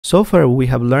So far we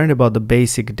have learned about the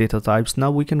basic data types. Now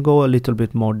we can go a little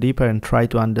bit more deeper and try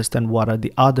to understand what are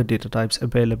the other data types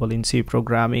available in C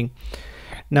programming.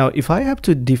 Now if I have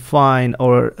to define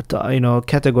or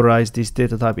categorize this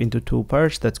data type into two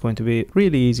parts, that's going to be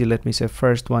really easy. Let me say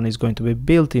first one is going to be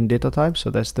built-in data type. So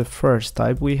that's the first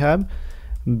type we have,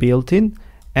 built-in.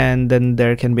 And then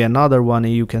there can be another one,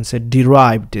 you can say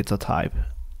derived data type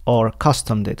or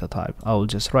custom data type. I will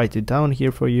just write it down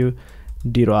here for you.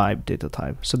 Derived data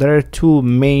type. So there are two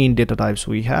main data types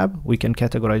we have. We can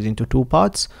categorize into two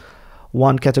parts.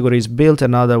 One category is built,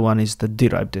 another one is the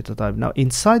derived data type. Now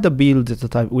inside the built data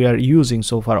type we are using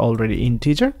so far already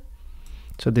integer.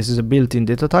 So this is a built-in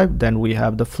data type. Then we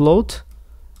have the float.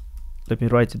 Let me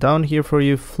write it down here for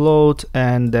you, float.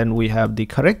 And then we have the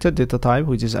character data type,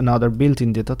 which is another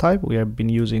built-in data type we have been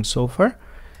using so far.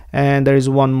 And there is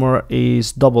one more,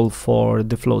 is double for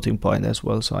the floating point as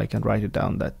well, so I can write it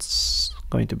down. That's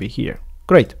going to be here.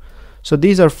 Great. So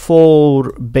these are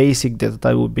four basic data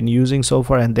types we've been using so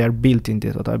far, and they're built-in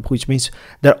data type, which means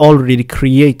they're already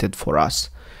created for us.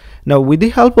 Now with the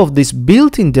help of this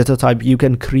built-in data type you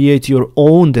can create your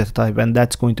own data type, and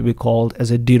that's going to be called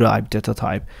as a derived data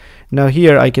type. Now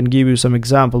here I can give you some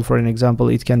example. For an example,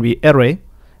 it can be array.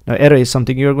 Now array is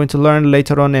something you're going to learn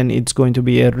later on, and it's going to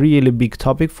be a really big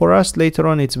topic for us later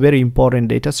on. It's very important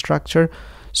data structure,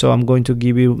 so I'm going to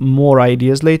give you more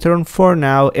ideas later on. For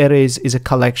now, arrays is a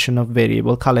collection of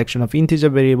variable, collection of integer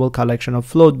variable, collection of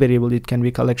float variable. It can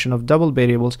be collection of double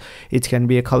variables. It can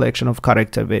be a collection of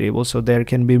character variables. So there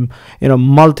can be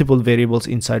multiple variables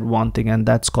inside one thing, and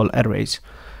that's called arrays.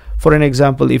 For an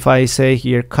example, if I say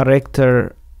here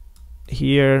character,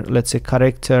 here let's say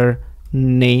character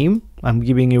name, I'm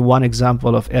giving you one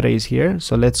example of arrays here.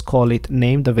 So let's call it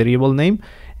name, the variable name,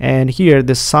 and here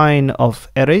the sign of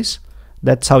arrays.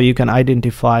 That's how you can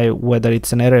identify whether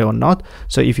it's an array or not.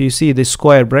 So if you see the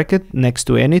square bracket next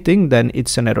to anything, then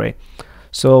it's an array.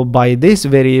 So by this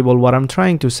variable, what I'm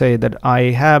trying to say that I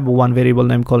have one variable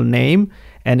name called name,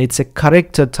 and it's a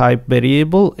character type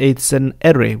variable. It's an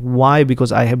array. Why?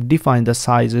 Because I have defined the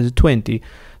size as 20.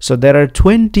 So there are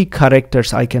 20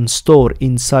 characters I can store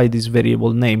inside this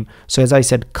variable name. So as I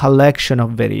said, collection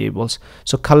of variables.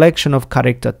 So collection of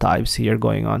character types here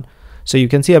going on. So you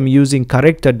can see I'm using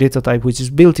character data type, which is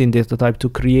built-in data type, to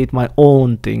create my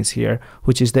own things here,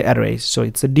 which is the arrays. So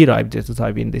it's a derived data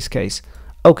type in this case.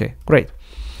 Okay, great.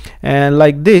 And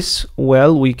like this,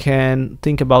 well, we can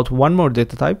think about one more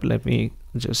data type. Let me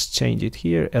just change it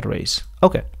here, arrays.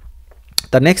 Okay.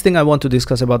 The next thing I want to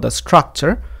discuss about the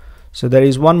structure. So there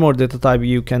is one more data type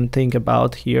you can think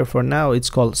about here for now. It's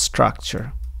called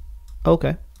structure.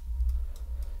 Okay.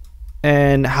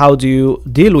 And how do you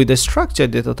deal with the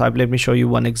structured data type? Let me show you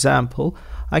one example.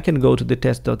 I can go to the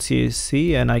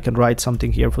test.csv and I can write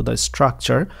something here for the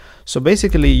structure. So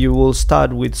basically you will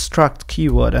start with struct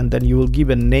keyword, and then you will give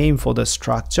a name for the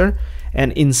structure,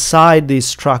 and inside this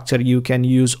structure you can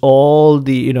use all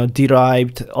the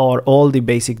derived or all the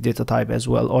basic data type as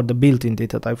well, or the built-in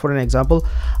data type. For an example,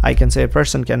 I can say a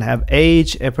person can have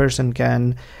age, a person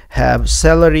can have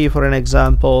salary for an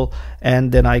example,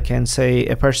 and then I can say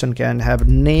a person can have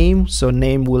name. So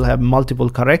name will have multiple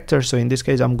characters. So in this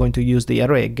case I'm going to use the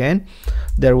array again.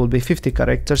 There will be 50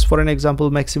 characters for an example,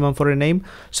 maximum for a name.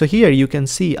 So here you can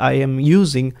see I am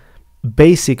using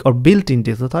basic or built-in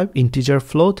data type, integer,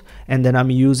 float, and then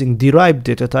I'm using derived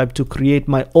data type to create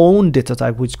my own data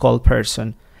type, which is called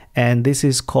person, and this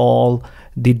is called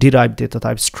the derived data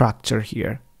type structure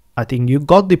here. I think you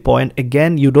got the point.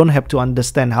 Again, you don't have to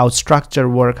understand how structure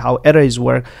work, how arrays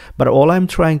work, but all I'm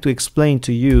trying to explain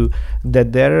to you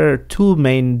that there are two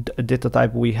main data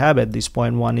type we have at this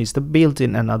point. One is the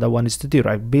built-in, another one is the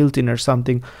derived. Built-in are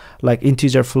something like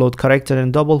integer, float, character,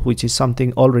 and double, which is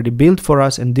something already built for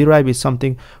us, and derived is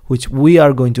something which we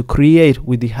are going to create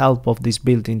with the help of this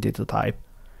built-in data type.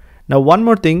 Now one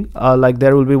more thing, like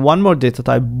there will be one more data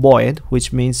type, void,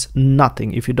 which means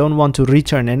nothing. If you don't want to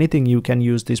return anything, you can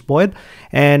use this void,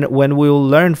 and when we will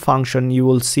learn function you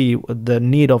will see the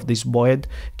need of this void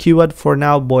keyword. For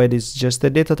now, void is just a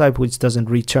data type which doesn't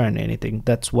return anything.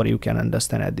 That's what you can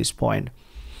understand at this point.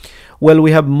 Well,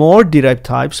 we have more derived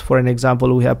types. For an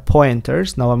example, we have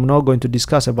pointers. Now I'm not going to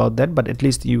discuss about that, but at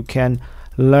least you can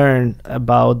learn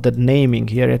about the naming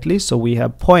here at least. So we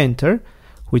have pointer,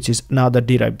 which is another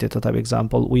derived data type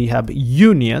example. We have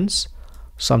unions,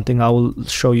 something I will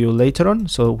show you later on,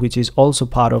 so which is also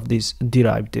part of these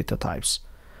derived data types.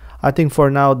 I think for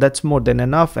now that's more than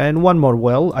enough. And one more,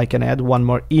 well, I can add one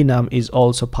more. Enum is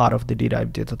also part of the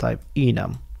derived data type,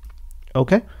 enum.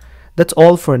 Okay. That's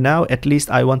all for now. At least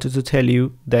I wanted to tell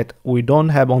you that we don't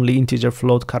have only integer,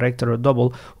 float, character, or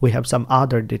double. We have some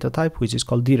other data type, which is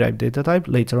called derived data type.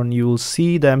 Later on, you will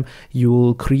see them, you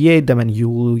will create them, and you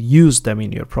will use them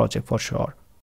in your project for sure.